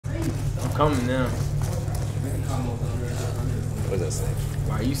coming now. What does that say?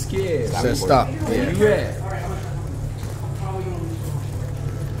 Why are you scared? It says stop. Where you at?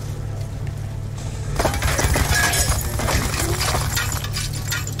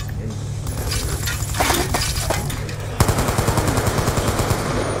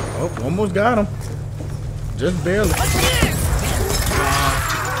 Oh, almost got him. Just barely.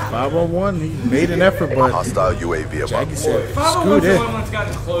 501, he made an effort, but Hostile UAV Jackie said, 501's screw the this. only one that's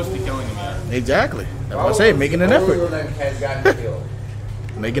gotten close to killing him yet. Exactly. That's what I say, making an effort.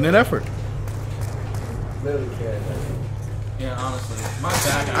 Making an effort. Yeah, honestly. My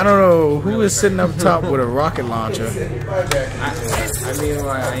back. I don't know who is sitting up top with a rocket launcher. I mean,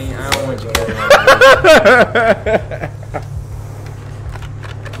 like, I don't want you to.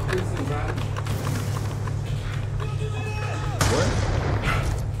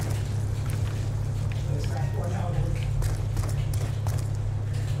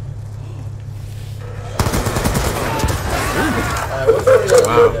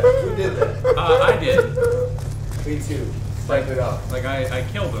 Wow. Who did that? I did. Me too. Step it up. Like, I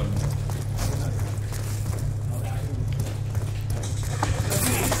killed him.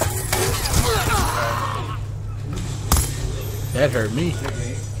 That hurt me.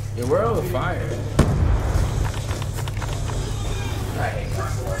 Yeah, we're on the fire.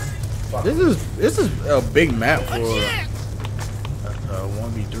 This is a big map for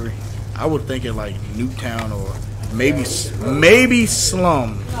 1v3. I would think it like Newtown or maybe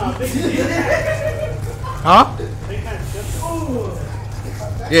Slum. Huh?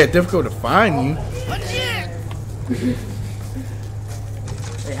 Yeah, difficult to find you.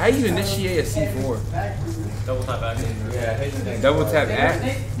 Hey, how you initiate a C4? Double tap act. Yeah, Double tap act?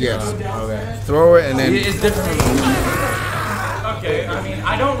 Yes. Okay. Throw it and then. It's different. Okay, I mean,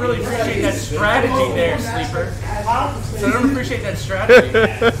 I don't really appreciate that strategy there, Sleeper. So I don't appreciate that strategy.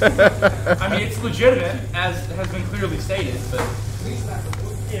 I mean, it's legitimate, as has been clearly stated, but...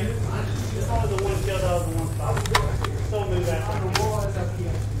 Yeah, it's always the one kill, that was the one stop. Still move that.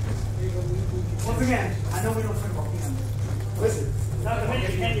 Once again, I know we don't talk about him. Listen, not to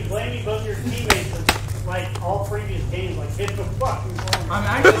mention, can you blame me? Both your teammates, like all previous games, like hit the fucking ball. I'm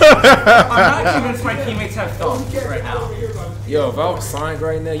not convinced my teammates have thumbs right now. Yo, if I was Sonic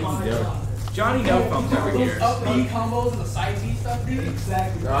right now, you'd be done. Johnny no thumbs over here. Up B combos and the side B stuff, dude.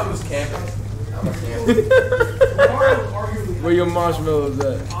 Exactly. No, I'm just camping. I'm a camper. Where your marshmallows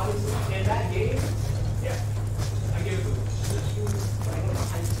at? Honestly, in that game, yeah, I give it to him.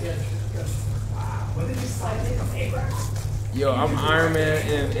 What did you slide in the paper? Yo, I'm Iron Man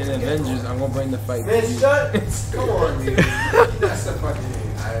in Avengers. I'm gonna bring the fight. Man, shut. Come on, dude. You're not so fucking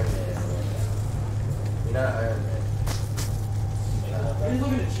Iron Man. You're not Iron Man. You're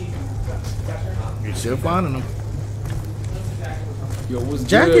looking at cheating. You're still finding them. Yo, what's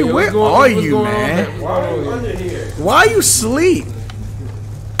Jackie, good? Yo, where what's are what's you, going on? man? Why are you under here? Why are you asleep?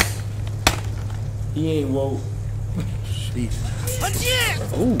 He ain't woke. Jeez.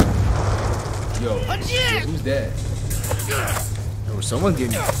 Ooh. Yo, who's that? There was someone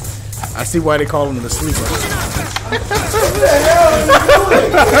getting. I see why they call him the sleeper.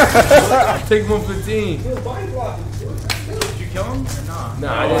 Take 115. Did you kill him or not? No,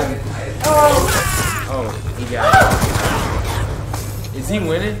 I didn't. Oh, he got it. Is he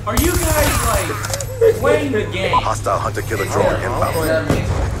winning? Are you guys like playing the game? Hostile hunter-killer drone inbound.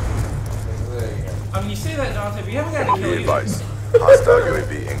 I mean, you say that, Dante, but you haven't got to Be kill advised. Hostile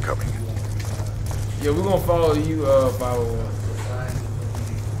UAV incoming. Yo, we're gonna follow you, 501.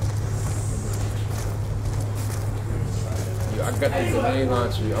 Yo, I got the grenade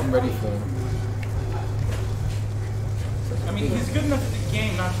launcher. I'm ready for him. I mean, he's good enough at the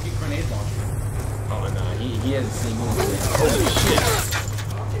game not to get grenade launcher. Oh, nah, he hasn't seen moves yet. Holy shit.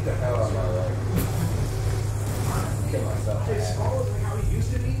 Get the hell out of my life. Kill myself.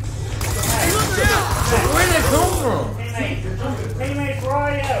 Where did that come from? Teammates, where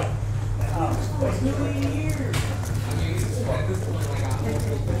are you?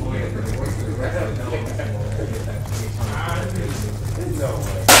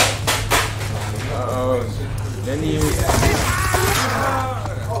 Uh-oh. Then you...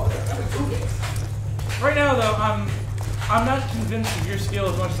 Right now, though, I'm not convinced of your skill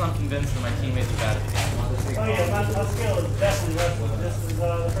as much as I'm convinced that my teammates are bad at the game. Oh yeah, my skill is definitely wrestling. This is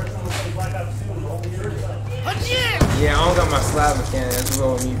the first time we played Black Ops 2 in the whole year. Yeah, I don't got my slide mechanic. That's what's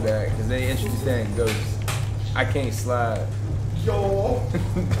holding me back. Because they introduced that in Ghost. I can't slide. Yo!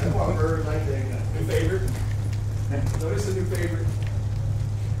 New favorite? Notice a new favorite?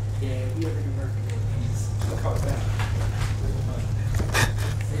 Yeah, we are going to work. Look how it's bad.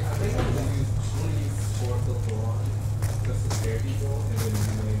 I think I'm going to use 4 filter on just to scare people and then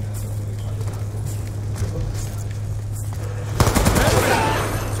really mess up with each other.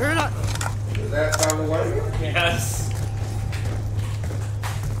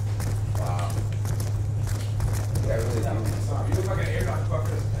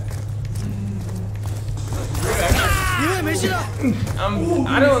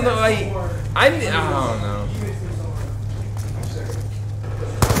 I don't know, like, I don't know.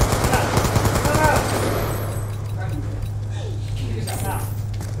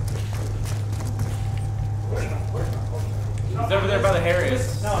 He's over there by the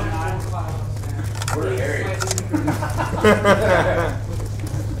Harriets. No, I'm not. Where are Harriets?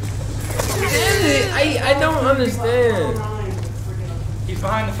 Damn it, I don't understand. He's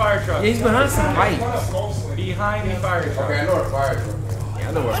behind the fire truck. Yeah, he's behind some pipes. Behind the fire truck. Okay, I know where fire truck is. Yeah,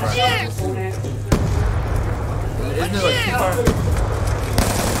 I know where fire truck is. Isn't it like too far?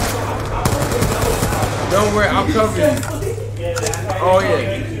 Don't worry, I'll cover you. Oh, yeah.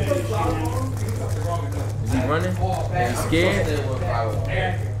 Is he running? Is he scared?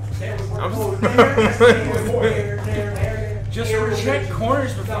 I'm Just check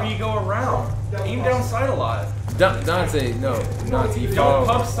corners before you go around. Aim down sight a lot. Dante, no. Dante, you Don't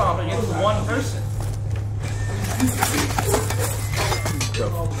fall. puff stomp against one person.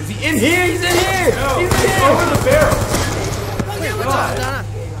 Is he in here? He's in here! No, He's in it's here! over the barrel. God.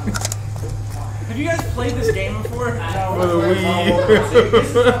 Have you guys played this game before? For the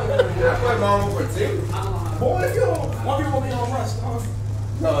I play Marvel for 2. Boy, let's go. One people will be on rust.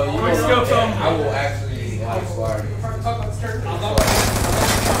 No, you Wait, scope know, on. I will actually inspire you. Talk about the skirt. That's all I got.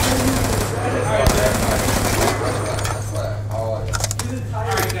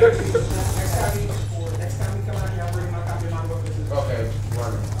 Next time we come out here, I'll bring my copy of my book. Okay,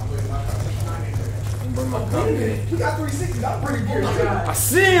 run it. Bring my copy. We got 360. I'm pretty good. I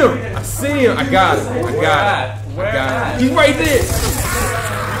see him! I see him! I got it. I got it. Where I got at? it. He's right there!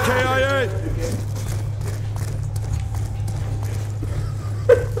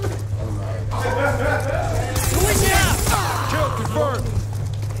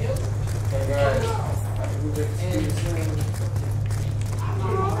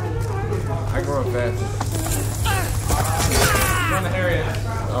 I can run faster. He's on the Harriet.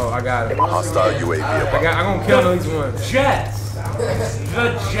 Oh, I got it. Hostile UAV above. I'm gonna kill at least one. Jets. The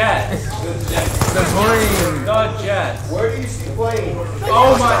Jets. The plane. The Jets. Where do you see planes?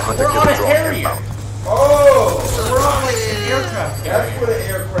 Oh my, we're on a Harriet. Oh! We're on like an aircraft That's carrier. where the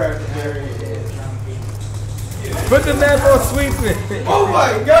aircraft carrier is. Put the map on sweeping. Oh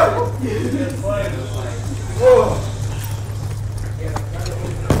my god! Whoa!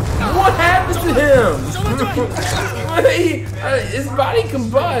 What happened to him? His body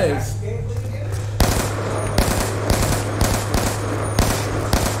combusts.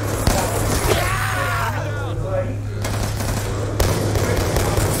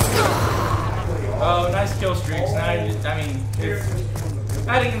 Oh, nice kill streaks. Now, I mean, it's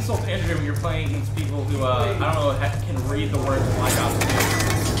adding insult to injury when you're playing against people who, I don't know, can read the words of Black Ops 2.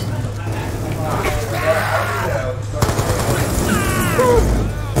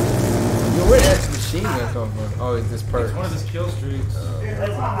 Yo, where did that machine gun come from? Oh, it's this perk. It's one of his kill streaks.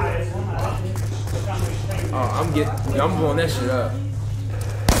 That's my highest one. Oh, I'm blowing that shit up.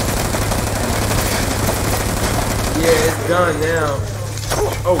 Yeah, it's done now.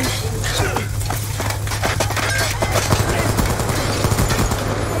 Oh shit.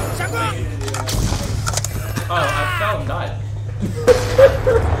 Oh, I fell and died.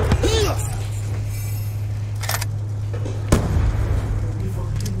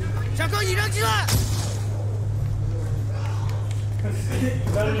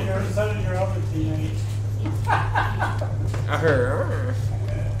 Better than your other teammates. I heard.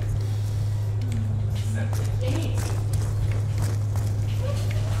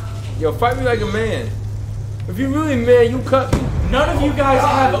 Yo, fight me like a man. If you really man, you cut me. None of you guys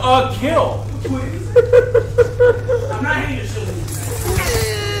have a kill. I'm not hitting your shield.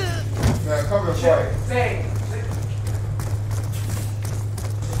 Man, come and fight.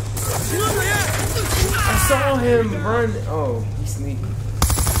 I saw him run. Oh, he's sneaky.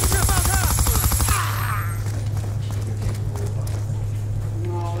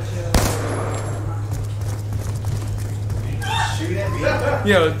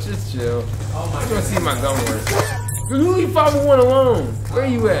 Yo, just chill. I'm gonna see my gun work. You leave 501 alone. Where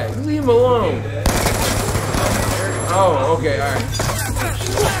you at? You leave him alone. Oh, okay, alright.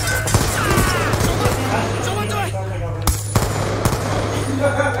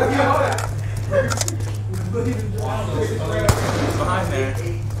 Behind there.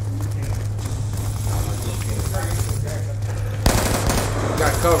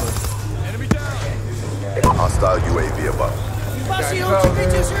 Got covered. Hostile UAV above. Got covered.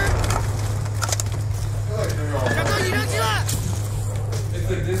 It's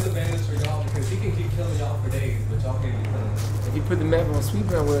a disadvantage for y'all because he can keep killing y'all for days, but y'all can't keep killing him. If you put the map on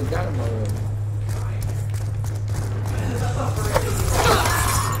sweep, I would have got him already.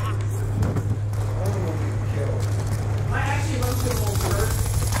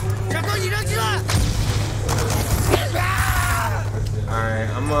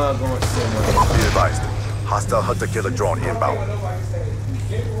 Hostile hunter-killer drone inbound.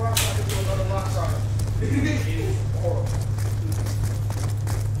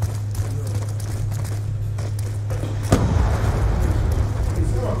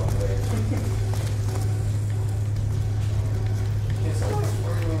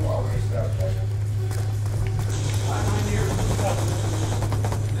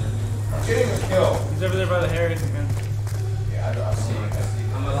 Getting a kill. He's over there by the Harris again. Yeah, I see.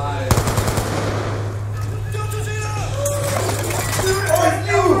 I'm alive.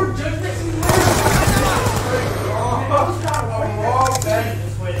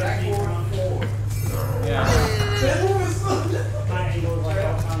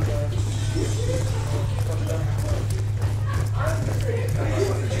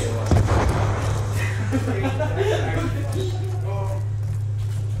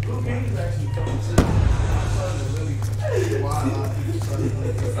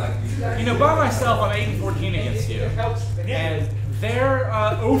 You know, by myself, I'm 8-14 against you, and they're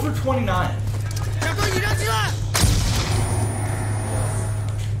over 29.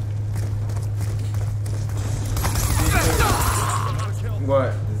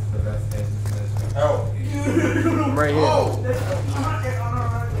 What? Help. I'm right here. Oh!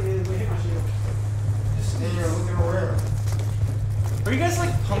 Just stand here looking around. Are you guys like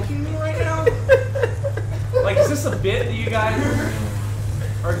punking me right now? Like, is this a bit that you guys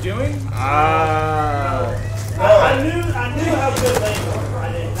are doing? I knew how good they were.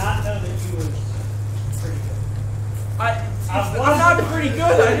 I did not know that you was pretty good. I'm not pretty good.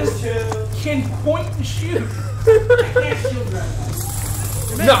 I just can point and shoot. I can't shield right now.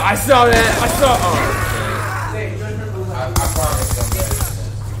 No, I saw that. I saw. I promise them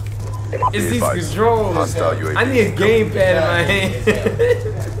that. It's these Advised. controls. Hostile UAV I need a gamepad in my hand.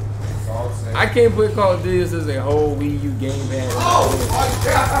 That's all I'm saying. I can't play Call of Duty. This is a whole Wii U gamepad. Oh my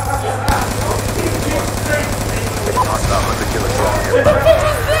god! Hostile hunter-killer drone What the inbound. fuck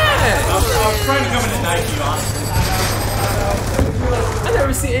is that? I was trying to come in and knife you, honestly. I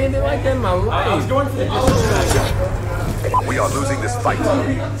never seen anything like that in my I was life. going for the disrespect. We are losing this fight.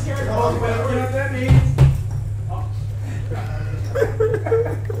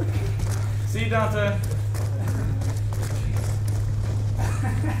 See you, Dante.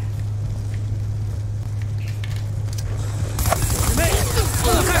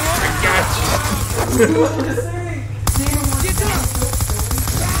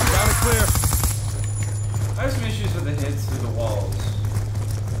 I have some issues with the hits through the walls.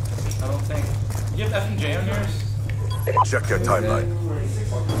 I don't think. You have F&J on yours? Check your timeline.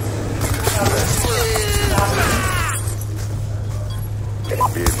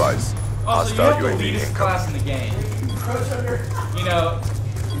 Be advised. Also, you Hostile have the UAV elitist incoming. class in the game. You know,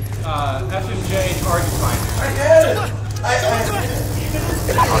 F&J target finder. I get it!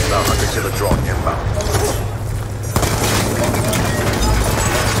 Hostile hunter-killer drone inbound.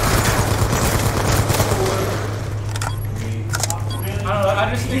 I don't know, I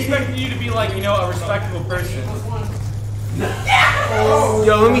just expected you to be like, you know, a respectable person.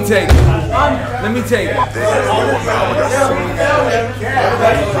 Yo, let me take it. Let me take it.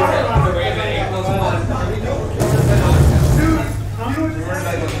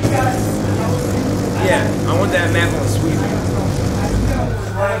 Yeah, I want that map on sweep.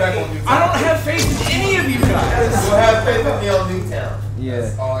 I don't have faith in any of you guys. You'll have faith in me on Newtown. Yeah.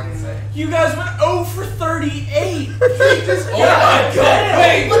 That's all I can say. You guys went 0 for 38. Oh my god!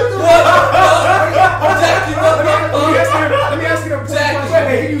 Wait! What? Jackie, what? Let me ask you a Jackie. question.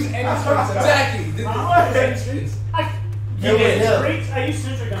 Can you use any streets? Jackie! You did. I used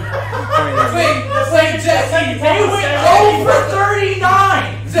Centric gun. Wait, Jackie! They went 0 for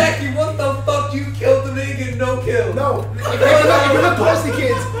 39. Jackie, what the fuck? You killed the nigga, no kill. No. If you look closely,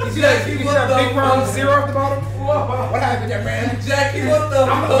 kids, you see that big round 0 at the bottom? What happened there, man? Jackie, what the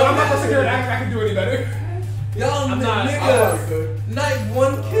I'm fuck? not gonna sit here and act like I can do any better. Y'all not- niggas. Not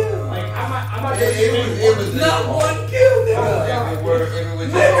one kill. I'm not It was not one kill, nigga. If it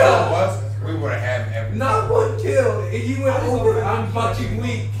was just Nigga. all of us, we would have had everything. Not one kill. And you went over. I'm fucking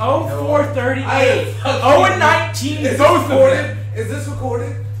weak. 0 for 38. I- 0 and 19, Is this both of recorded? them. Is this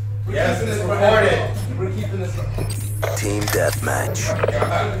recorded? We're Yes, keeping it's this recorded. We're keeping this. Team deathmatch. I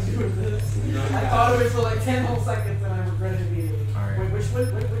thought of it for like 10 whole seconds and I regretted it immediately. Wait, which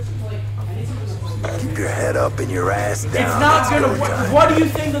like, I need something. Keep your head up and your ass down. It's not It's gonna. go time. What do you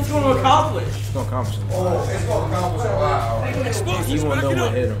think that's going to accomplish? It's gonna accomplish it. Oh, it's going to accomplish a lot. You won't know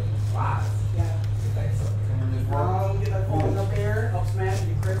what hit him. Get that phone up there, up smash,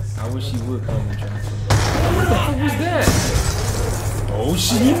 you crits. I wish he would come and try to. What the fuck was that? Oh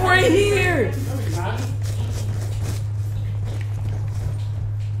shit, he right here!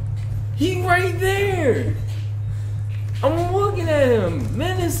 He right there! I'm looking at him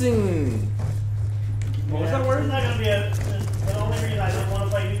menacingly. What was that word? It's not gonna be the only reason I don't want to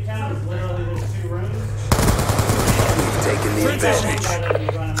play Newtown is literally there's 2 rooms. We've taken the One advantage. guy doesn't be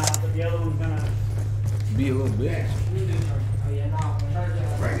running out, but the other one's gonna. Be a little bitch.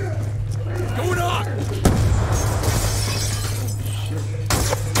 Going on!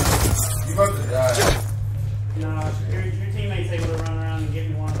 You about to die. No, your teammates able to run around and get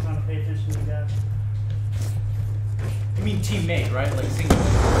me one trying to pay attention to the guy. You mean teammate, right? Like single.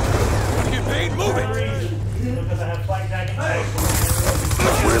 Get paid, move For it! a reason, because I have flight jacket and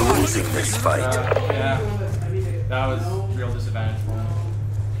We're losing this fight. Yeah. That was a real disadvantage for him.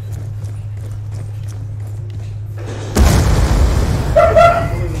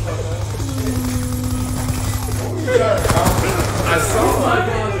 I saw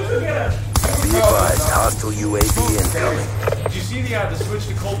Be advised, hostile UAV incoming. Did you see the switch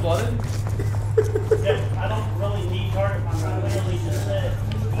to cold-blooded? Yeah, I don't really need target practice. I literally just said.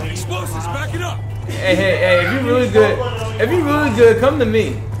 Explosives, back it up! Hey, if you're really good, come to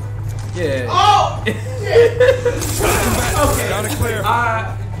me. Yeah. Oh! Okay. Gotta clear.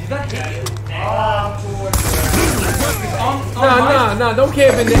 Did that hit you? Nah, don't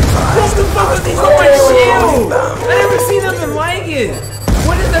camp in there. What the fuck is he throwing shield? I never seen nothing like it.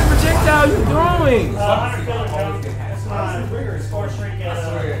 What is that projectile you throwing? 100 killer jump. That's my score streak at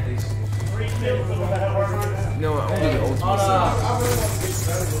 3 kills with the head work on it. No, I only the ultimate stuff.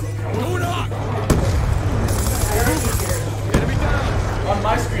 Going on! On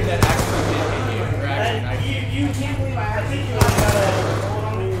my screen, that actually did hit you. Or actually, You can't believe I think you might got a hold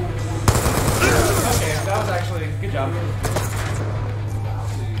on me. okay, that was actually good job.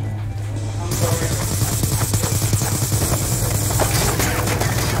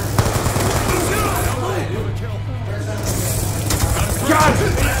 Got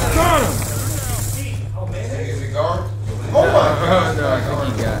him! Is it guard? Oh my god. No, I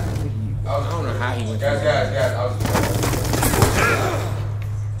think he got. I don't know how he went. Guys, I was.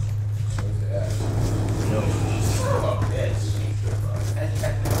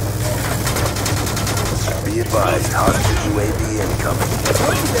 Be advised, hostile UAV incoming.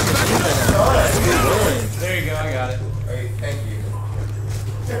 There you go, I got it. Hey, thank you.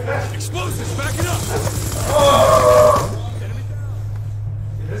 Explosives, back it up!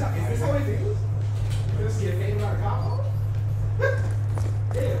 Is this how we do this? This is a game about a combo?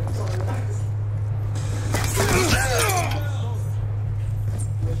 Yeah, sorry, guys.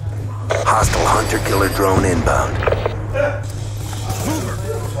 Hostile hunter-killer drone inbound.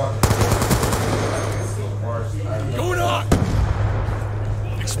 Going on!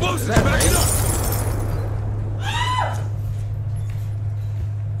 Explosives, back it up!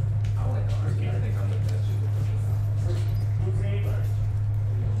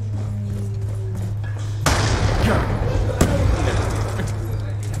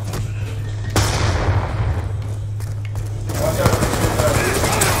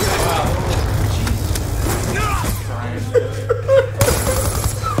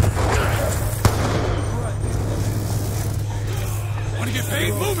 Wanna get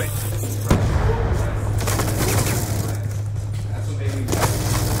paid? Move it!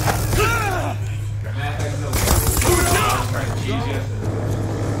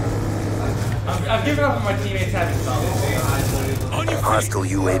 I've given up on my teammates having fun. On your feet! Hostile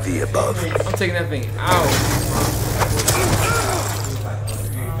UAV above. I'm taking that thing out.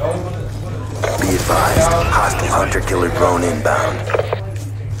 Be advised, hostile hunter-killer drone inbound.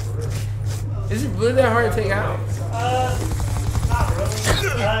 Is it really that hard to take out?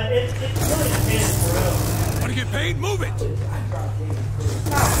 Not really. It really depends for real. Wanna get paid? Move it!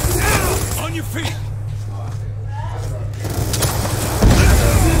 On your feet!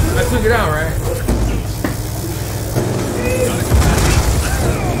 I took it out, right?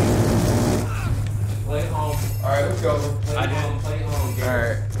 Alright, let's go.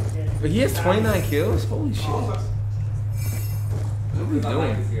 Alright. But he has 29 kills? Holy shit. What are we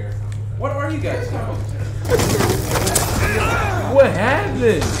doing? What are you guys doing? What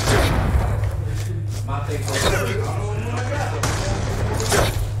happened?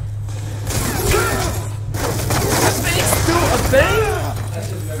 This thing's still a thing?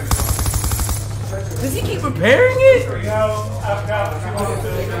 Does he keep repairing it? I've got 200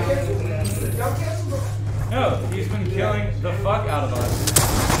 No, he's been killing the fuck out of us.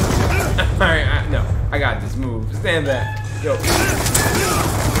 Alright, no. I got this move. Stand back. Yo.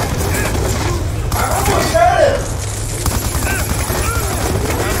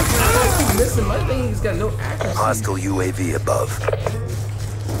 Listen, my thing's got no accuracy. Hostile UAV above.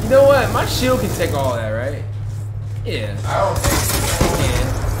 You know what? My shield can take all that, right? Yeah. I don't think It can.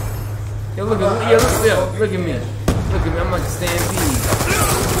 Yo, look at me. Look at me, I'm like a stampede.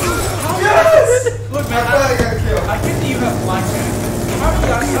 Yes! Look, man, I got killed. I get that you have blackjack.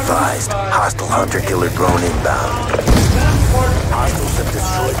 Be advised, hostile hunter-killer drone inbound. Hostiles have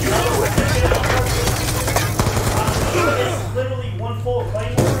destroyed your equipment. It's literally one full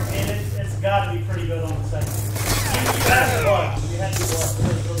claymore, and it's got to be pretty good on the second. You had to block. You had to block.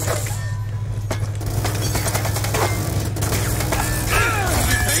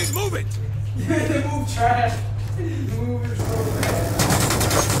 Hey, move it! They move trash. Move it so fast.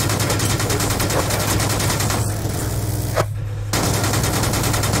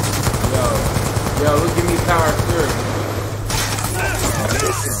 Yo, look at me power through.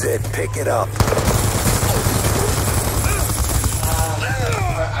 This is it. Pick it up.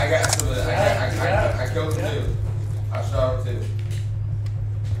 I got some of that. I killed two. I shot him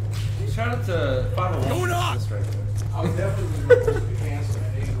two. Shout out to 501. Going on! I was definitely going to cancel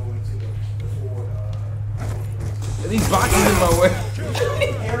and then go into the Ford. These boxes in my way.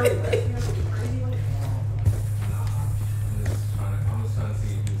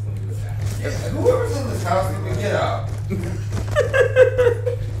 Whoever's in this house needs to get out.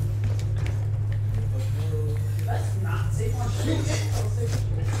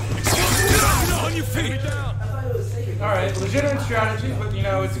 On your feet! Alright, legitimate strategy, but you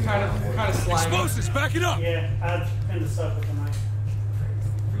know, it's kind of slimy. Explosives, back it up! Yeah, I kind of suck with the knife.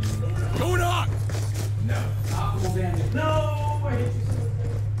 Going on! Optimal damage. No! I hit you so much.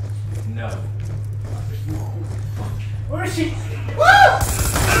 No. Where is she?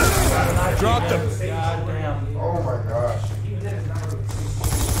 Dropped him! God damn. Oh my gosh.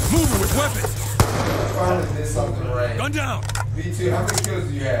 Moving with weapons! Finally did something right. Gun down! V2, how many kills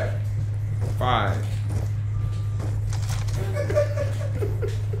do you have? 5.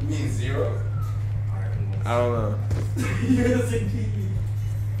 You mean 0? I don't know.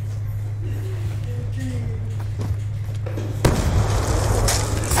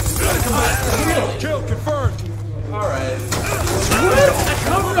 Kill confirmed! Alright. What? I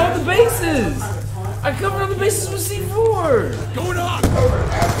covered all the bases. I covered all the bases with C4. Going on!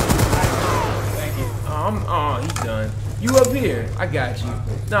 Thank you. Oh, he's done. You up here. I got you.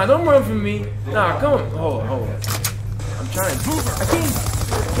 Nah, don't run from me. Nah, come on. Hold. I'm trying to. I can't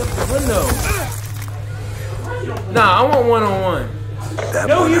get the window. Nah, I want one-on-one.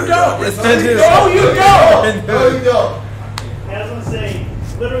 No, you don't! Yes, I do. No, you don't! No, you don't. I was gonna say,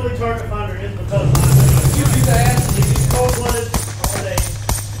 literally target finder is because you do that. If he's cold-blooded all day,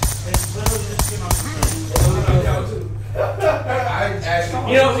 it's literally just get I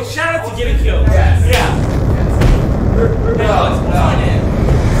actually. You know, shout out to getting killed. Yes. Yeah. What's my name?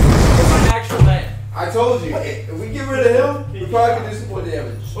 What's my actual name? I told you, if we get rid of him, we probably can do some more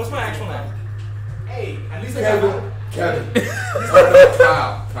damage. What's my actual name? Hey, at least I Kevin. got Kevin.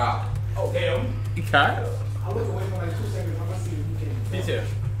 Kyle. Oh, damn. Kyle? I look away for like 2 seconds. I'm going to see if he can. Me too.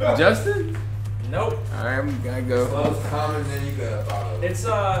 Justin? Nope. Alright, I'm gonna go. Love common, then you gotta follow. It's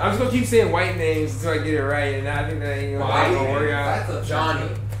I'm just gonna keep saying white names until I get it right, and I think that ain't gonna work out. That's a Johnny.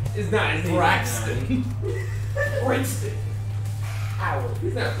 It's not. It's Braxton. Princeton. Howard.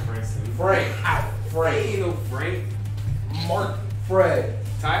 He's not Princeton. Frank. Frank. Ain't no Frank. Mark. Fred.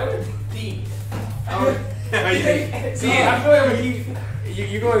 Tyler? Dean. See, I feel like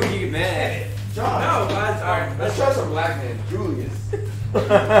you're going to get mad. John. No, guys. Alright. Let's try some black man. Julius.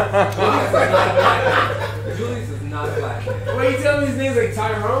 Julius is not a black man. Wait, you tell me his name's like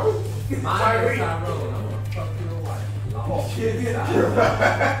Tyrone? Mine is Tyrone. I'm gonna fuck your wife.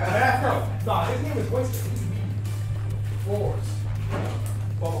 Nah, his name is Winston. He's mean. Force.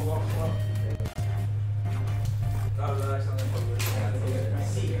 Blah, blah, blah, blah. I'm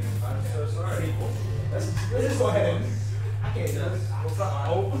so sorry. Let's just go ahead and. I can't do this. What's up?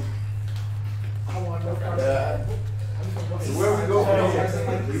 Oh. I don't want to go. So where we go from here?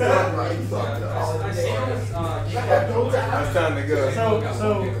 You talking about It's time to go. So,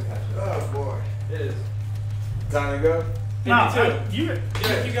 oh boy. It is. Time to go? nah, Me too. you.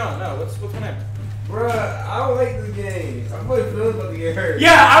 Yeah, keep going. No, what's my name? Bruh, I don't like this game. I'm really feeling about to get hurt.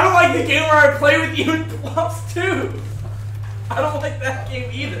 Yeah, I don't like the game where I play with you in gloves too. I don't like that game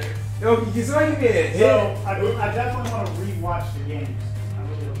either. Yo, you saw you get hit. So, I definitely want to rewatch the games. I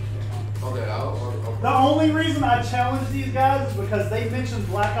really don't. Okay, I'll The only reason I challenge these guys is because they mentioned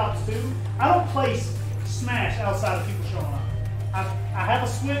Black Ops 2. I don't play Smash outside of people showing up. I have a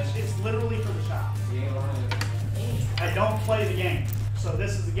Switch. It's literally for the shop. I don't play the game. So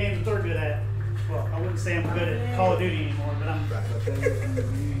this is the game that they're good at. Well, I wouldn't say I'm good at Call of Duty anymore, but I'm...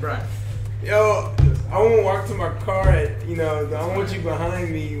 Right. Yo, I won't walk to my car I want you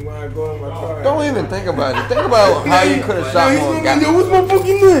behind me when I go in my car. Don't even think about it. Think about how you could have shot more. Yo, what's my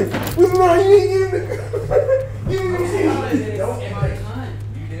fucking name? What's my... You ain't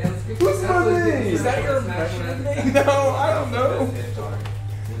Is that your impression? No, I don't know.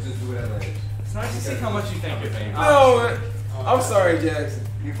 We'll just do whatever it is. It's nice to see how much you think of me. No, I'm sorry, Jackson.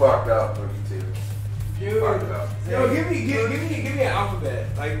 You fucked up, but you too. Dude, Fucked up. yo, give me an alphabet.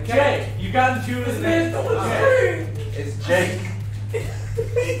 Like Jay, you got two of the names. It's Jake.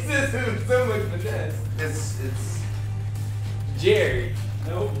 He says it with so much finesse. It's Jerry.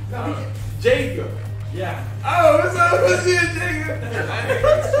 Nope. Jacob. Yeah. Oh, what's up with you, Jacob?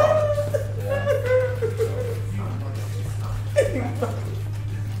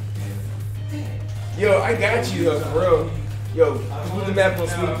 Yo, I got you though, for real. Yo, put the map on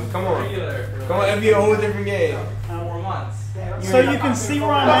sweep. Come on. Come on, it'll be a whole different game. So you can see where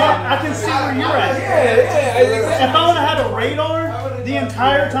I'm at. I can see where you're at. Yeah. If I would have had a radar the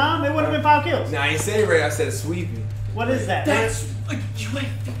entire time, it would have been 5 kills. Nah, I ain't saying right, I said sweeping. What is that? That's a UAV.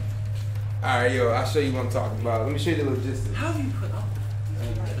 Alright, yo, I'll show you what I'm talking about. Let me show you the logistics. How do you put up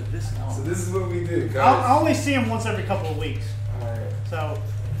this long? So this is what we do, I guys. only see him once every couple of weeks. Alright. So,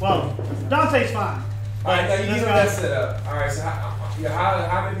 well, Dante's fine. Alright, now you This get guy- that set up. Alright, so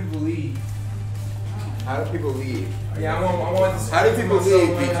how many people leave? How do people leave? Yeah, I want this. How do people leave,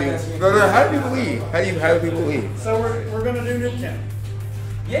 B2? No, how do people leave? How do people leave? So we're gonna do Nuketown.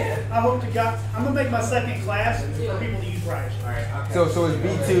 Yeah. I hope to God, I'm gonna make my second class for people to use riot shields. Alright, okay. So it's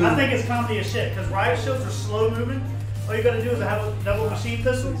B2. I think it's comedy as shit because riot shields are slow moving. All you gotta do is have a double machine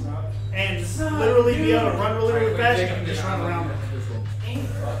pistol and literally be able to run really fast and just run around it.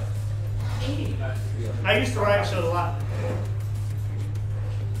 I used to riot shield a lot.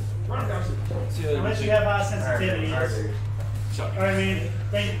 Unless you have high sensitivity. You know what I mean?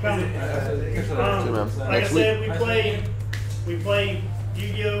 Thank you for coming. Like I said, we play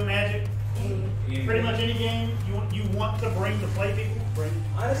Yu-Gi-Oh! Magic. Pretty much any game you want to bring to play people, bring.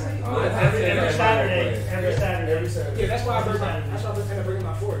 Every Saturday. Yeah, that's why I've been kind of bringing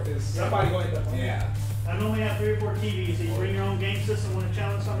my fork, because somebody going to end up. yeah. I normally have 3 or 4 TVs, so you bring your own game system, want to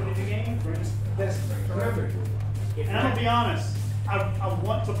challenge somebody to the game, bring it. That's, remember, And I'm gonna be honest, I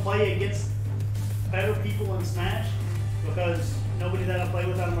want to play against better people in Smash because nobody that I play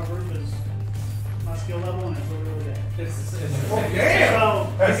with out of my group is my skill level and it's really bad. So,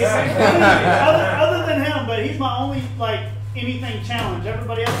 other than him, but he's my only like anything challenge.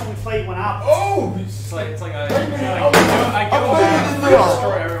 Everybody else only played when I play. Oh! It's like I go back and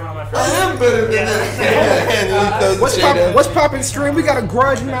destroy every one of my friends. I am better than that. what's poppin' stream? We got a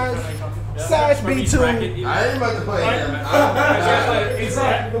grudge match. Sash B2. I ain't about to play him.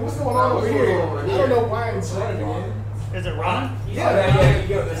 What's going on over here? I don't know why it's running again. Is it running? Yeah,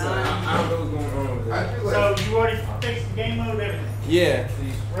 yo, listen, I don't know what's going on with that. So you already fixed the game mode, everything. Yeah.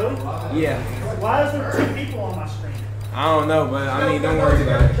 Really? Yeah. Why is there 2 people on my screen? I don't know, but I mean, don't worry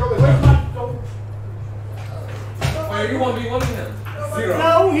about it. Where's my go? Wait, you 1v1 him?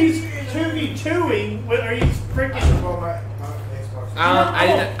 No, he's 2v2ing. Are you freaking? I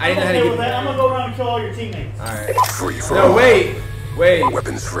didn't know how to okay with get. that. I'm gonna go around and kill all your teammates. Alright. Free for No, all. wait.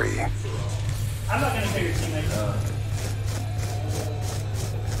 Weapons free. I'm not gonna kill your teammates.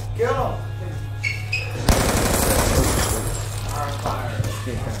 Kill them.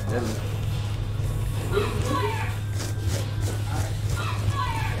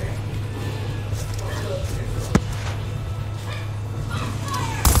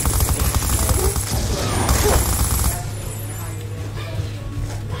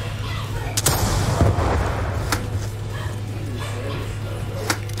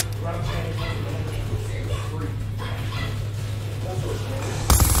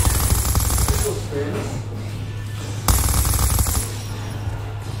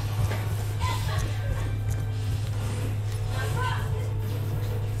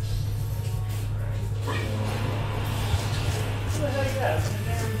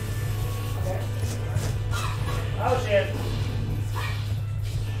 Oh shit.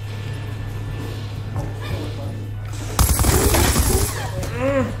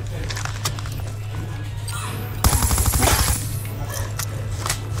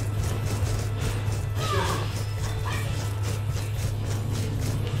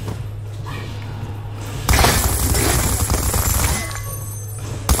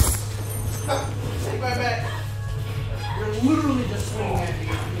 Take my back. You're literally just swinging at me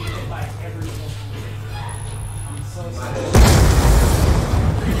and you hit by every single. I'm so sorry.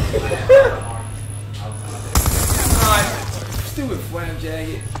 Stupid flame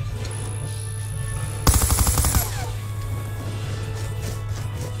jacket.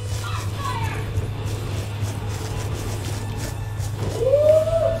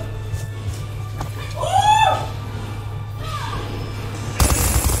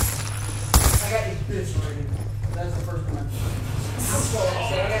 I got a bitch already. That's the first one. I'm so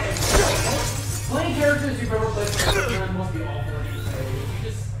upset. I got Playing characters you've ever played for the first time must be awful.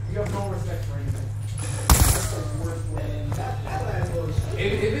 You have no respect for anything. That's the worst way.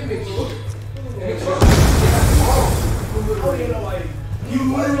 If it makes you look. Oh, you know, like, you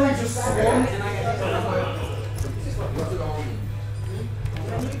literally just swung and I got hit.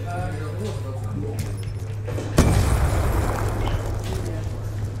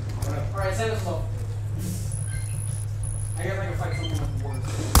 Alright, send us low. I guess I can fight someone with words.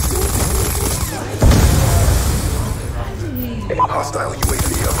 Hostile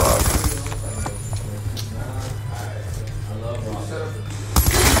UAV above.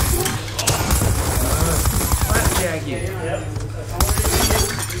 Jacket.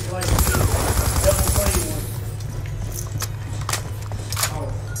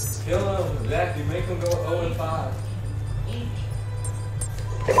 Kill him, exactly. Make him go 0-5.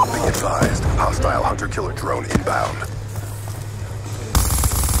 Be advised, hostile hunter-killer drone inbound.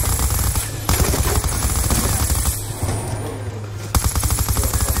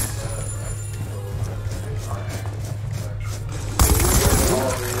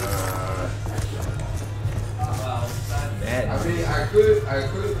 I mean, I could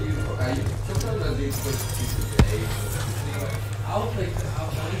use, sometimes I do put pieces of A. I'll play for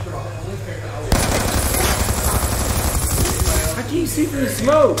I can't see through the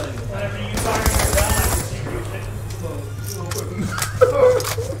smoke. Whenever you fire your gun, I can see your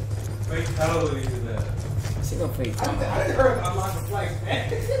Fatality to that. What's he gonna fake? I didn't heard I'm on the flag, man.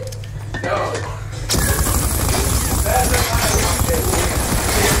 No.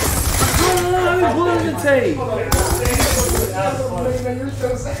 What does it take? You're so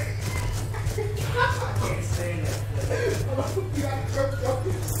sad. I can't stand that.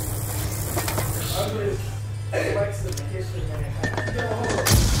 Flex the history, man.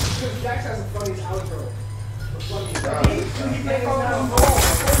 Jax has the funniest outro.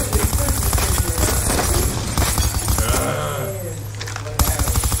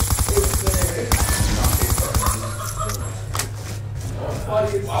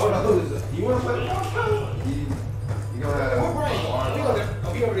 Why would I lose it? You want to play the ball? You gonna have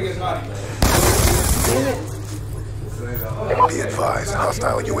I'll be over to get his body. Be advised,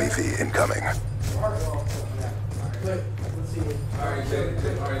 hostile UAV incoming. Alright,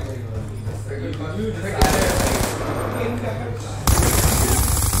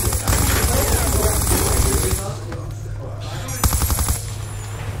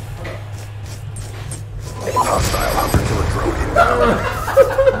 Hostile hunter-killer drone inbound.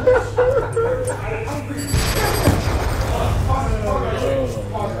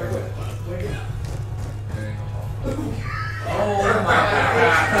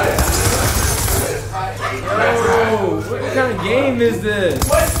 What kind of game is this?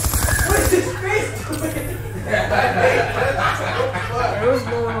 What is his face doing? What's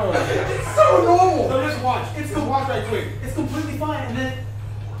going on? It's so normal. No, just watch. It's the watch right quick. It's completely fine, and then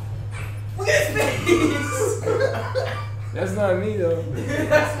look at his face. That's not me though.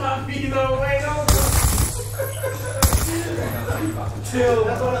 That's not me though. Wait, no. Chill.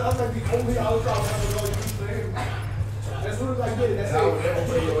 That's like the only outro I'm ever going to use for him. As soon as I get it, that's it.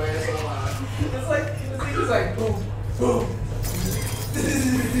 It's like he's like boom, boom.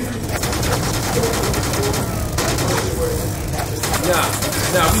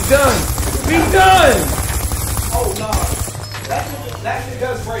 Nah, we done. We done. Oh no, that shit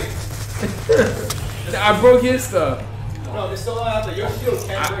does break. I broke his stuff. No, it's still out there. Your shield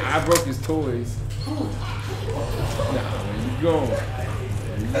can't break. I broke his toys. Nah, where you going?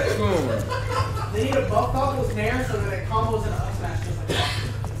 Where you going? They need a buff toggle with nair so that it combos in a up smash just like that.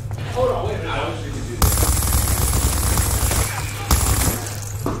 Hold on, wait a minute. I wish you could do that.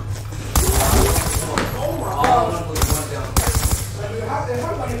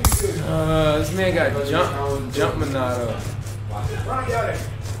 This man got jump Monado.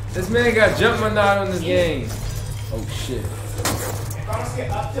 This man got jump Monado in this game. Oh shit. If I don't get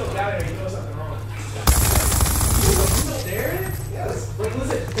up till down there, you know something wrong. There? Yes. Like,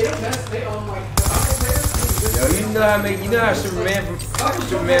 listen, they don't mess, they own like Yo, you know how Superman for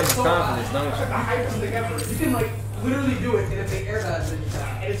confidence, don't you? you can like literally do it, and if they air dodge, then you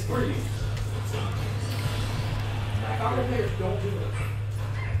die. And it's free. Falcon players don't do it.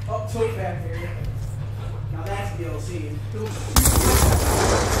 Up tilt back here. Now that's DLC.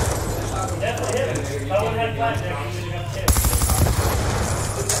 Definitely hit it. If I would have had flashback, you would have hit.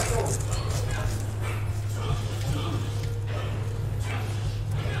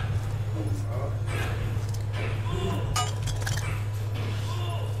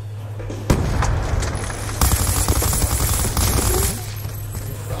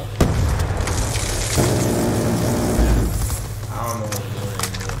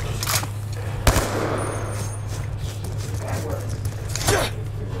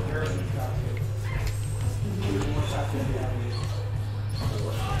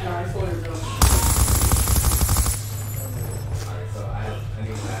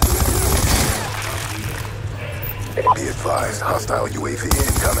 advised, hostile UAV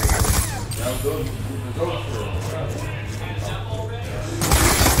incoming.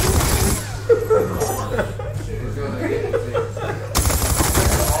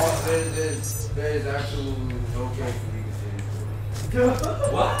 There's absolutely no case for me to say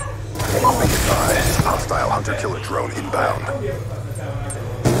what? Be advised, hostile hunter-killer drone inbound.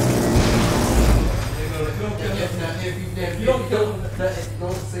 If you don't kill him,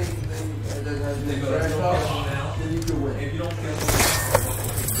 don't say anything that has been trash talk, then you can win. If you don't kill him.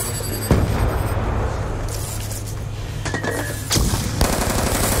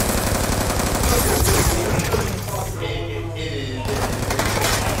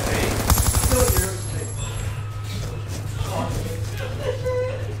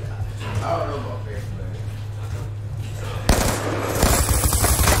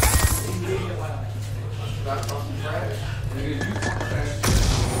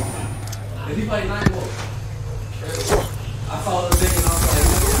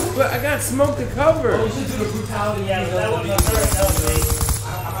 But I got smoke to cover. Oh, we should do the brutality. Yeah, that was the third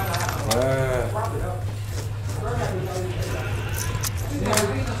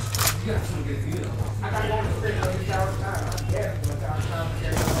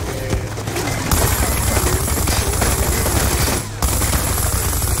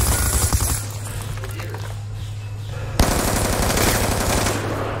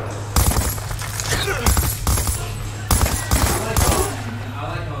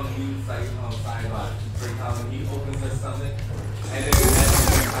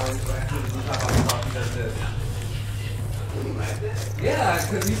Yeah,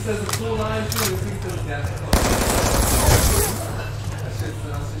 because he says a cool line too. He says that.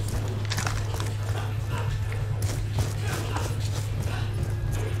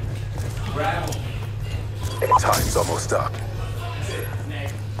 Time's almost up.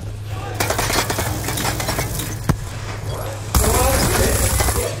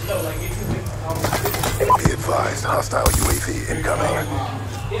 Be advised, hostile UAV incoming.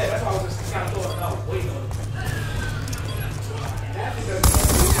 Yeah, that's why I was just kind of throwing out. Wait on it.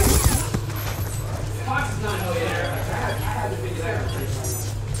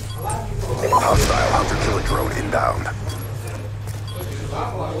 Hostile hunter-killer drone inbound.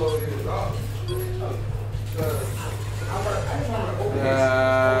 Yeah.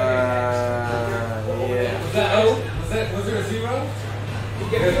 Was there a zero?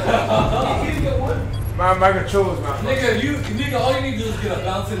 My controls, my Nigga, all you need to do is get a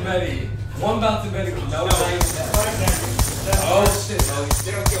bouncing Betty. One bouncing Betty with no range. Oh shit, bro.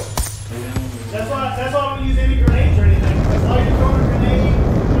 They don't kill. That's why I don't use any grenades or anything. Because all you're throwing a grenade,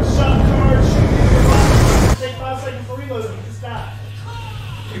 a shot charge, shooting your body, take 5 seconds for reload, and you just die.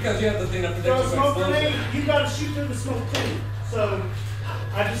 Because you have the thing that Throw a protects smoke you from grenade, explosion. you gotta shoot through the smoke too. So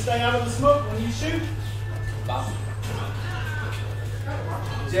I just stay out of the smoke when you shoot.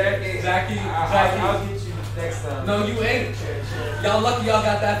 Jackie. I'll get you next time. No, you ain't. Y'all lucky y'all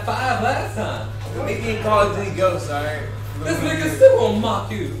got that 5 last time. Nigga ain't Call of Duty Ghosts, alright? This nigga still gonna mock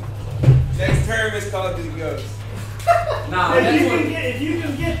you. Next term is Call of Duty Ghosts. Nah, If that's you what.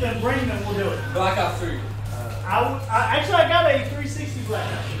 can get them, bring them. We'll do it. Black Ops 3. Actually, I got a 360 Black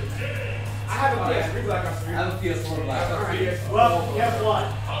Ops. I have a PS3 Black Ops 3. I have a PS4 Black Ops 3. Well, guess what?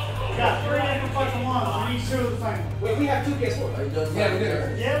 We got 3 different fucking ones. We need 2 of the same one. Wait, we have 2 PS4. Yeah, we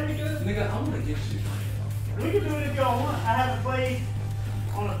did. Yeah, we good. Nigga, I'm gonna get you. We can do it if y'all want. I haven't played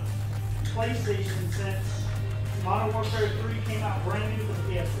on a PlayStation since Modern Warfare 3 came out brand new for the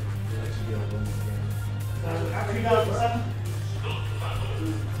PS3. So, 2007.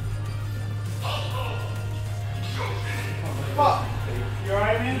 Fuck. You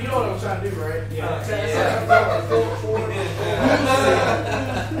alright, man? You know what I'm trying to do, right? Yeah. I'm trying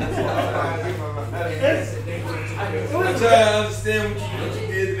to understand what you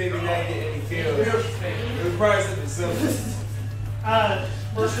did to make me not get any kills. It was probably something simple.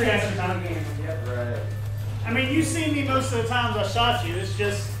 First reaction time game. Yep. Right. I mean, you've seen me most of the times I shot you. It's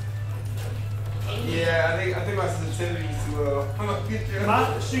just Yeah, I think my sensitivity is too low. I'm gonna get you.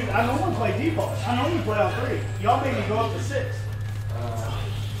 shoot. I normally play default. I normally play on 3. Y'all made me go up to 6. I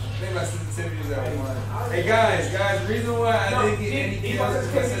think my sensitivity is at 1. Hey guys, the reason why I didn't get any kills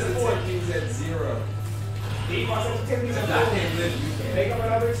is my sensitivity was at 0. Default sensitivity is at 4. Make up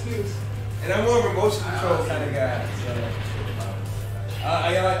another excuse. And I'm more of a motion control kind of guy. So.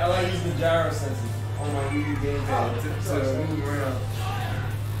 I like using the gyro sensor on my Wii U gamepad to move around.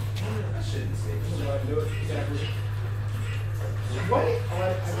 That shit is safe. You want to do it? Exactly. What? I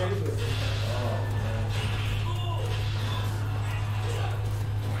ready to do it.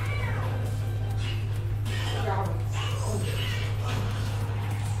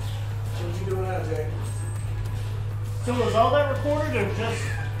 What you doing now, Jay? So was all that recorded or just?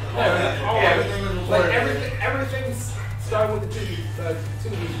 Everything was recorded. Like everything's starting with the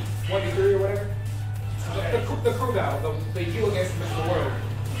 1v3 or whatever. The crew battle, the you against the world.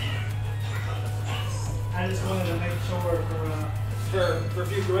 I just wanted to make sure for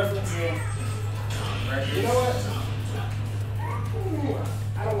future reference. Yeah. You know what? Ooh,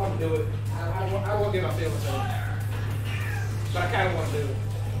 I don't want to do it. I won't get my feelings hurt. But I kind of want to do it.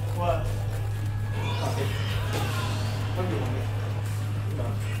 What? Okay. What do you want?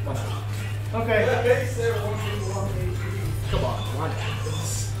 Come on. Okay. Come on. Why not?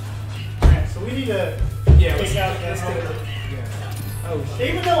 Alright, so we need to pick out that other. Yeah. Oh shit.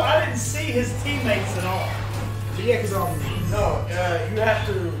 Even though I didn't see his teammates at all. Yeah, because No, you have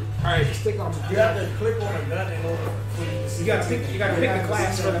to. Alright, just stick on. You have to click on a gun in order for you to see. You gotta pick the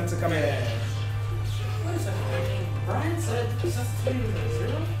class for them to come in. Wait a second. Brian said sensitivity was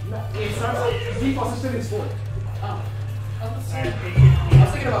 0? No, it starts like default sensitivity is 4. Oh. I was Alright,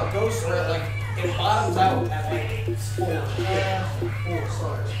 thinking about Ghost where like it bottoms out at like 4. Oh,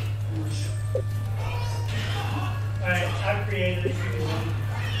 sorry. Alright, I've created it.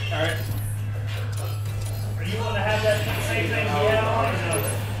 Alright. Are you going to have that same thing be out on or no?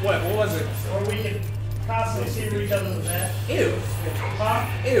 What was it? Or we can constantly see where each other was at? Ew. Huh?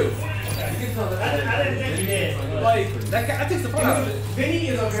 Ew. I didn't think you did. Like, that takes the fun out of it. Vinny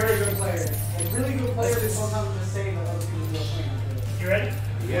is a very good player. And really good players is sometimes the same that other people don't play. You ready?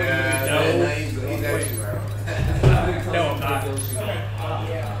 Yeah, No. he's actually right. No, I'm not.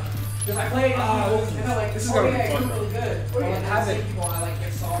 Yeah. Because I play against people and they're like, This is oh gonna be yeah, fun, you're though. really good. But when I see people, I like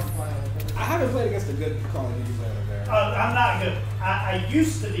get soft by I haven't played against a good Call of Duty player there. I'm not good. I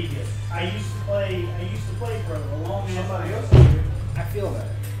used to be good. I used to play pro a long time. I feel that.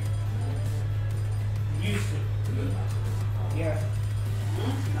 Used to. Yeah.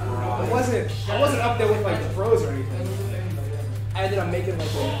 I wasn't up there with like the pros or anything. I ended up making like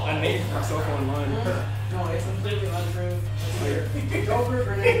a name for myself online. No, it's completely untrue.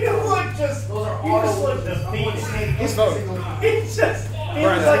 Joker, He looked just. those are He all just looked defeated. He's voting. He's just. He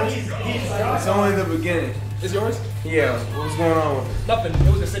looks like he's. It's only the beginning. Is yours? Yeah, what was going on with it? Nothing.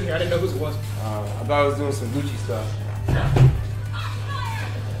 It was just sitting here. I didn't know whose it was. I thought I was doing some Gucci stuff.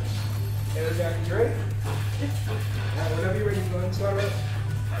 Hey, Jack, you ready? Whenever you're ready, go ahead and start it.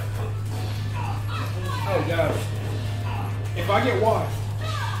 Oh, God. If I get washed.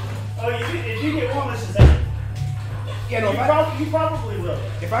 Oh, if you get one, let's just say. Yeah, no, You probably will.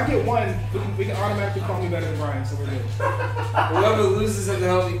 if I get one, we can automatically call me better than Brian, so we're good. Whoever loses has to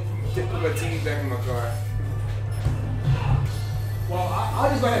help me put my TV back in my car. Well, I'll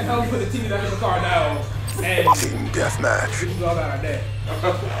just go ahead and help you put the TV back in the car now. And Team Deathmatch. we can go about our day. I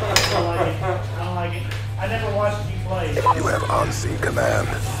don't like it. I don't like it. I never watched you play. You have on-scene command.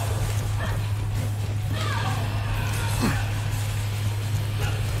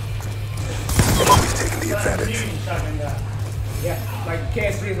 Always taking the advantage. Shotgun guy. Yeah, like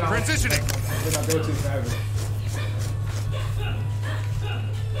KS3 is my Transitioning. They're my go-to forever.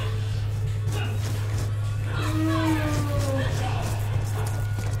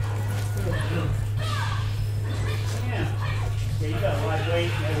 Yeah, you got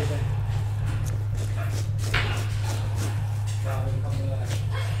lightweight and everything.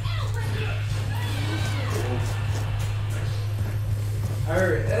 I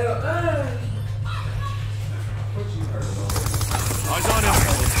heard. Eyes on him.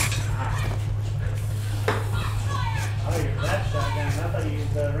 Oh, you're that shotgun. I thought you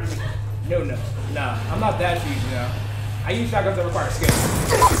used Remy. Nah. I'm not that huge now. I use shotguns that require skill.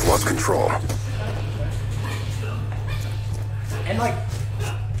 You've lost control. And like,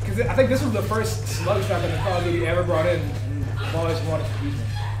 because I think this was the first slug shotgun that Call of Duty ever brought in, and I've always wanted to use it.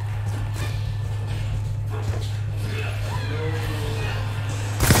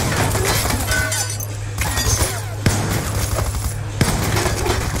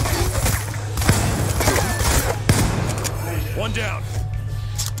 One down.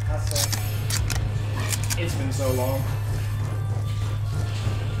 It's been so long.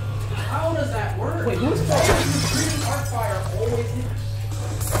 How does that work? Wait, who's that? Green arc fire always hit.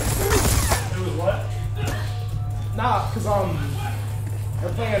 It was what? Nah, cause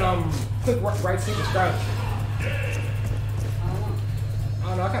they're playing quick right stick and crouch. I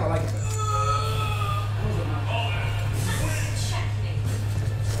don't know, I kinda like it.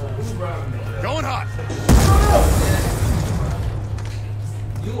 Going hot.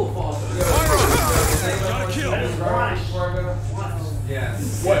 You will fall. Got a kill.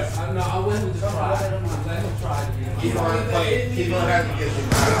 Yes. What? I went with the try. Let him try to be. Keep on playing. Keep on having to get the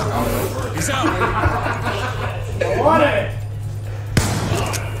He's out. I want it!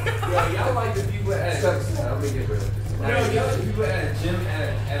 Y'all like the people that let me get rid of this. People at a gym,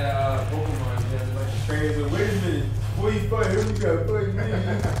 at a Pokemon gym, like the trainers, like, wait a minute, before you fight him, you gotta fight me.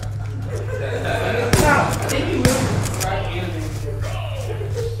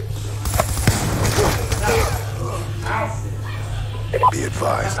 Be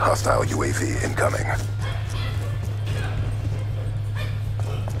advised, hostile UAV incoming.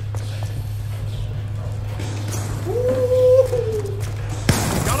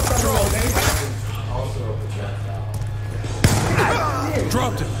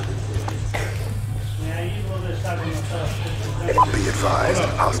 Dropped him. Be advised,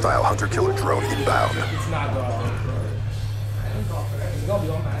 hostile hunter-killer drone inbound. It's not going to It's going to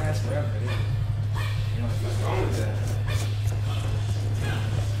be on my ass forever. What's wrong with that?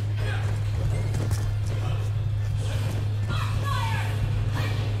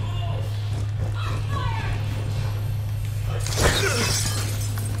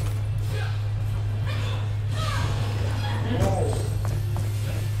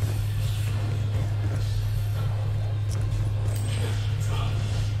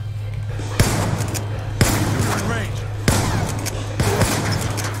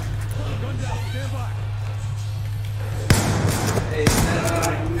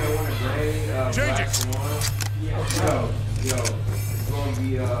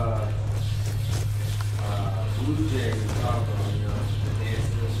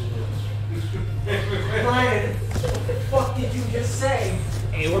 Brian, what the fuck did you just say?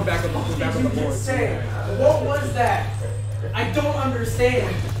 Hey, we're back on the board. What was that? I don't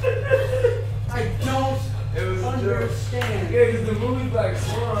understand. I don't understand. Yeah, because the movie Black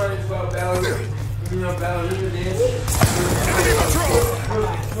Swan is about ballerina dancing.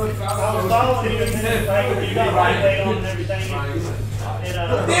 I was following you and you got right leg on and everything.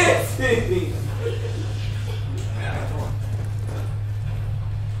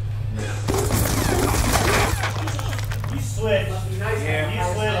 You switched. Yeah. You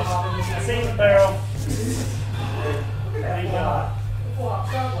switched. I seen the barrel. Thank God.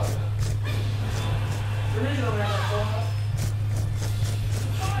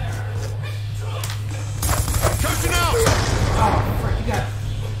 Coaching out! Oh, frick, you got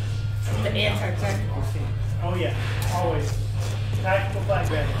the anti-tactical thing. Oh yeah, always. Tactical flag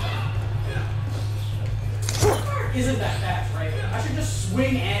grabber. Isn't that fast, right? I should just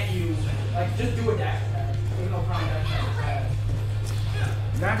swing at you, like just do a dash attack. There's no problem dash attack.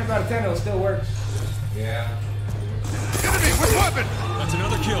 9 times out of 10, it'll still work. Yeah. Enemy with weapon! That's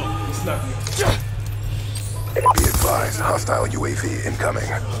another kill. He snuck me. Be advised, hostile UAV incoming.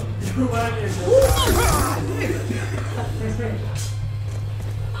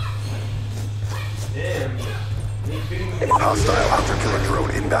 Damn. Hostile hunter-killer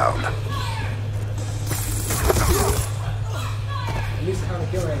drone inbound. At least how the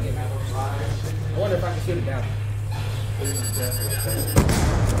killer ain't getting out. I wonder if I can shoot it down. I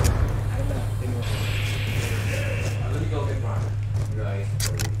don't know. Let me go get mine. Right.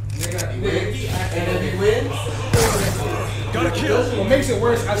 And if he wins, Got a kill. What makes it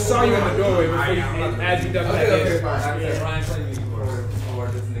worse, I saw you in the doorway before you, as you done that. Okay, fine. I said Ryan played me for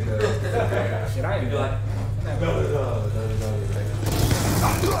this nigga. Shit, I ain't Be like, no.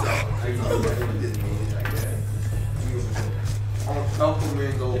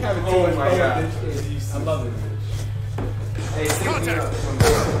 compliment go. You haven't Oh told my God. I love it. Hey, Contact.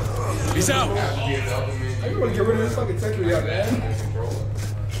 He's out. I just want to get rid of this fucking century out, man.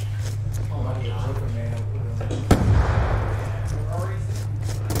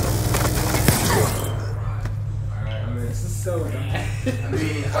 This is so bad. I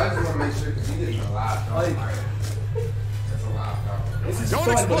mean, I just want to make sure because he did a lot. That's a lot. This is Don't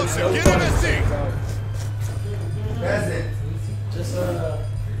fun, but it's explosive. so Get fun. MSC. That's it. Just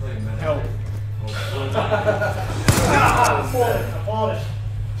Help. applaud it.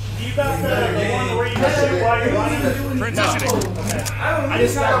 Do you got the one where you shoot while you're running? Transitioning. Okay. I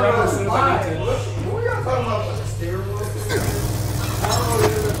just got rebel as soon as I need to. What are y'all talking about? Like steroids?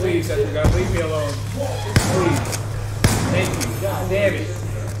 Please, Seth, God, leave me alone. Please. Thank you. God damn it.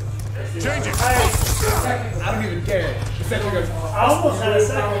 Changing. I don't even care. The century goes, I almost had a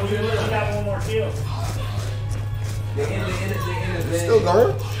second. You got one more kill. Still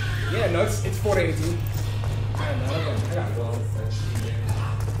going? yeah, no, it's 4 to 18. I got it.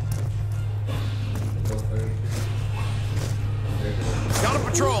 Got a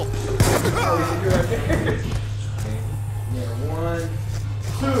patrol. You're right there. Yeah, 1,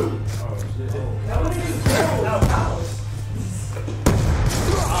 2. Oh, shit.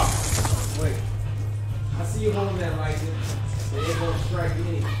 Wait. I see you holding that like it. They ain't gonna strike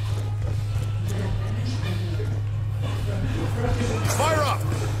me. Fire up.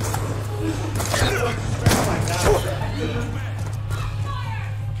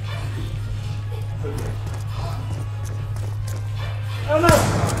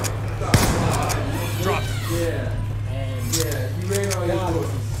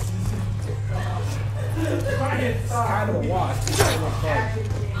 kind of a wash. It's kind of a fun.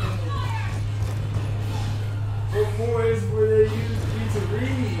 What more is where they use me to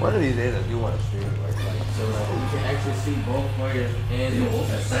read? One of these days I do want to stream like so like you can actually see both players and the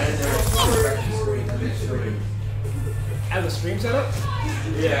screen. As a stream setup?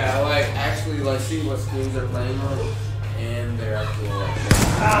 Yeah, like actually like see what screens they're playing on and their actual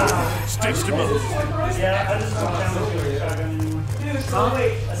like Sticks to me. Yeah, I just want to challenge you with a shotgun anymore.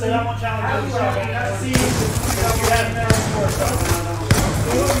 I said I want to challenge you with a shotgun. See, you have never scored shotgun.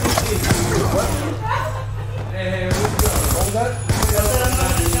 Hey, what's up? What was that? I said I'm not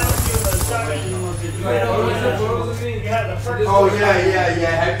going to challenge you with a shotgun anymore. Oh, yeah.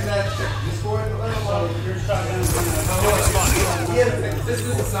 Have you not checked Discord? Your shotgun is going to... This is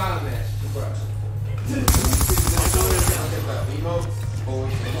a silent match. emotes. Holy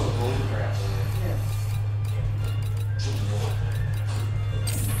crap.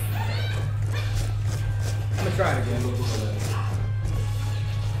 I'm gonna try it again.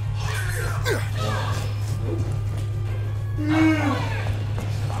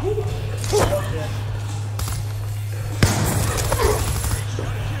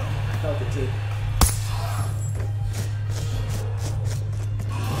 Felt it too.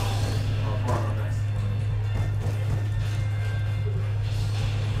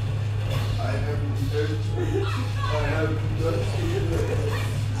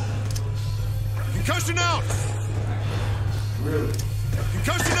 Concussion out! Really?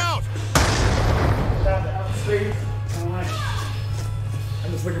 Concussion out!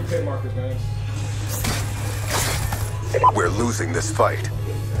 I'm just looking at pit markers, man. We're losing this fight.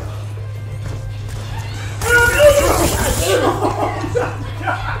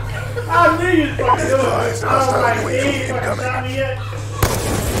 I knew you'd fucking do it. Advised, I was hostile like, UAV he ain't fucking incoming. shot me yet.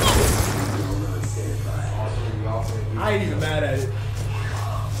 I ain't even mad at it.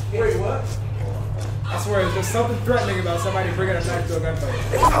 Wait, what? I swear, there's something threatening about somebody bringing a knife to a gunfight.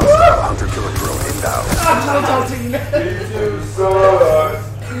 Hostile hunter-killer drone inbound.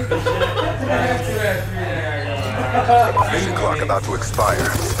 Mission clock about to expire.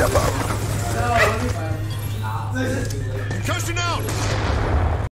 Step up. Concussion out!